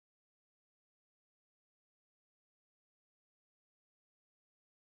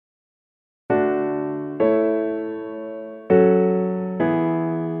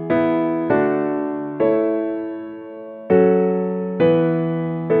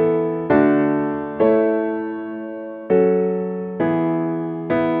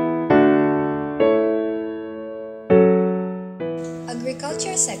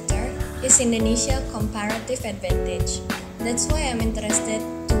Indonesia's comparative advantage. That's why I'm interested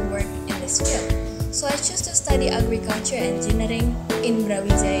to work in this field. So I choose to study agriculture engineering in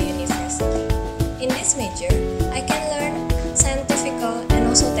Brawijaya University. In this major, I can learn scientific and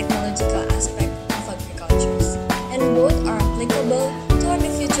also technological aspects of agriculture, and both are applicable toward the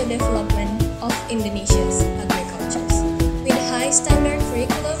future development of Indonesia's agriculture. With high standard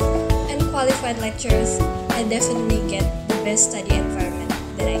curriculum and qualified lecturers, I definitely get the best study environment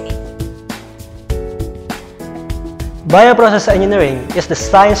that I need. Bioprocess engineering is the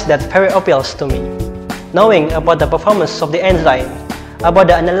science that very appeals to me. Knowing about the performance of the enzyme, about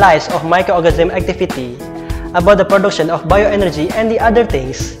the analysis of microorganism activity, about the production of bioenergy and the other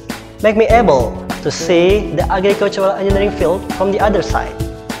things, make me able to see the agricultural engineering field from the other side.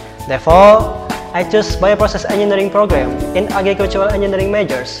 Therefore, I choose bioprocess engineering program in agricultural engineering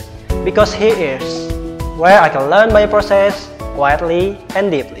majors because here is where I can learn bioprocess widely and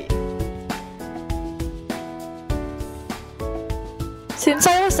deeply. Since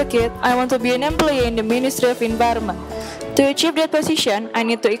I was a kid, I want to be an employee in the Ministry of Environment. To achieve that position, I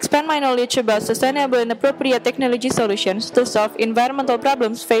need to expand my knowledge about sustainable and appropriate technology solutions to solve environmental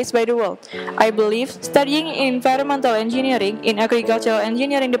problems faced by the world. I believe studying environmental engineering in Agricultural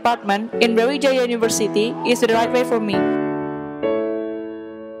Engineering Department in Brawijaya University is the right way for me.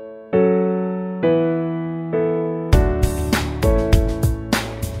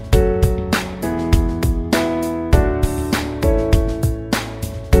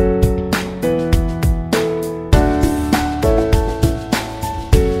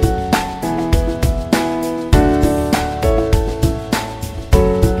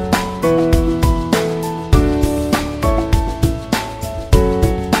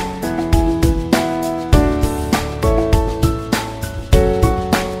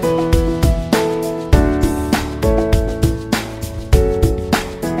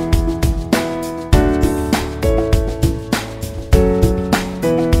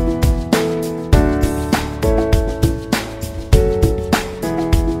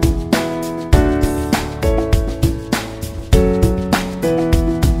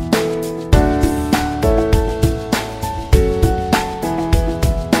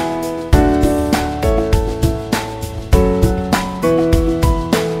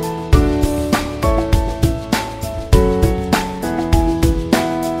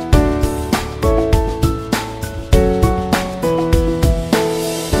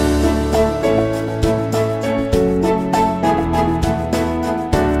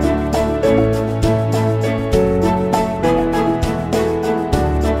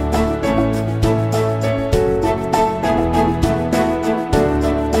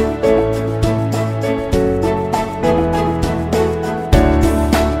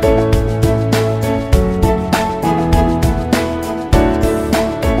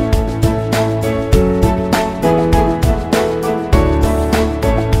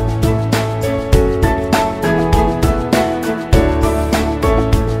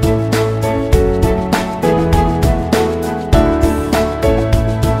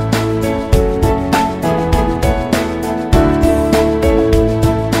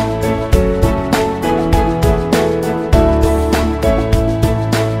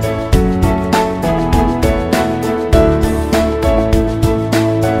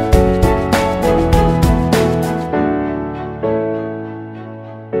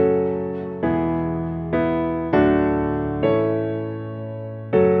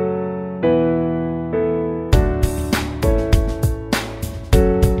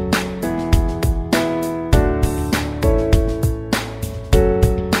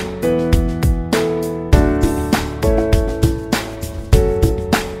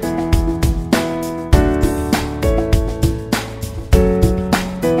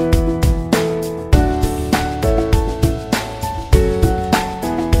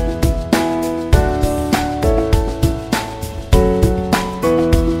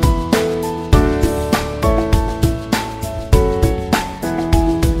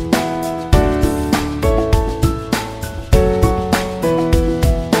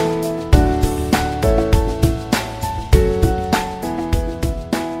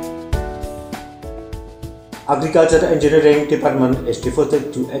 Agriculture Engineering Department is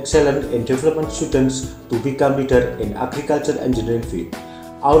devoted to excellence in developing students to become leader in agriculture engineering field.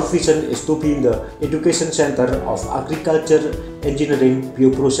 Our vision is to be the education center of agriculture, engineering,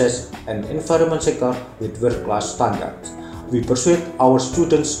 bioprocess, and environment sector with world-class standards. We persuade our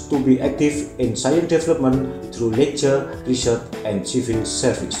students to be active in science development through lecture, research, and civil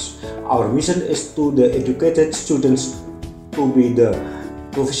service. Our mission is to the educated students to be the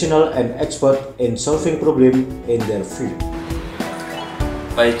professional and expert in solving problems in their field.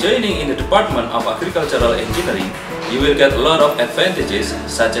 By joining in the Department of Agricultural Engineering, you will get a lot of advantages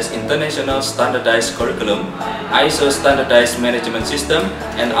such as international standardized curriculum, ISO standardized management system,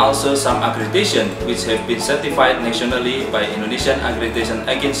 and also some accreditation which have been certified nationally by Indonesian Accreditation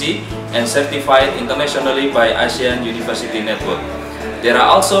Agency and certified internationally by ASEAN University Network. There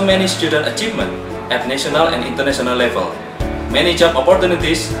are also many student achievements at national and international level. Many job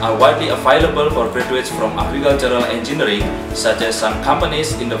opportunities are widely available for graduates from agricultural engineering, such as some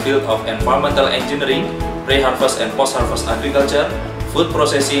companies in the field of environmental engineering, pre-harvest and post-harvest agriculture, food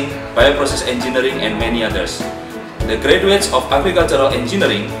processing, bioprocess engineering, and many others. The graduates of agricultural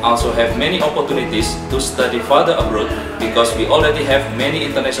engineering also have many opportunities to study further abroad because we already have many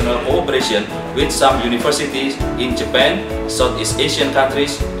international cooperation with some universities in Japan, Southeast Asian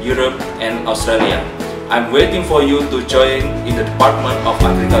countries, Europe, and Australia. I'm waiting for you to join in the Department of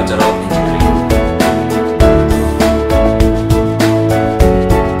Agricultural Engineering.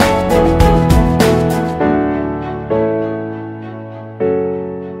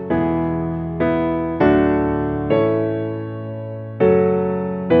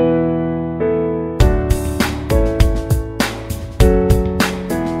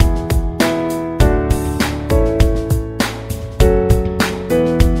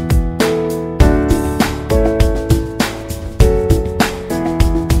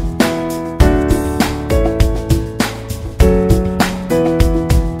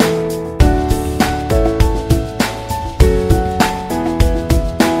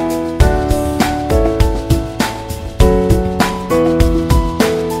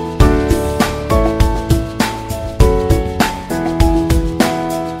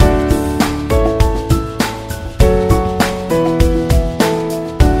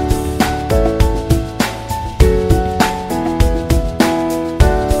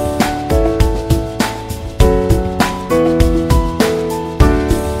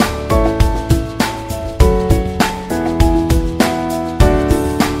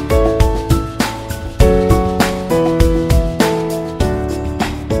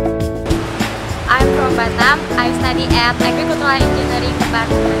 I study at Agricultural Engineering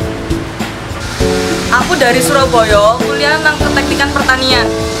Department. Aku dari Surabaya, kuliah nang keteknikan pertanian.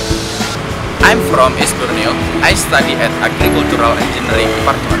 I'm from East Borneo. I study at Agricultural Engineering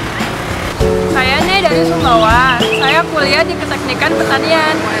Department. Saya nih dari Sumbawa, saya kuliah di keteknikan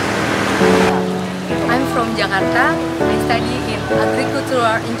pertanian. I'm from Jakarta. I study in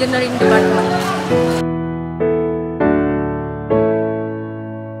Agricultural Engineering Department.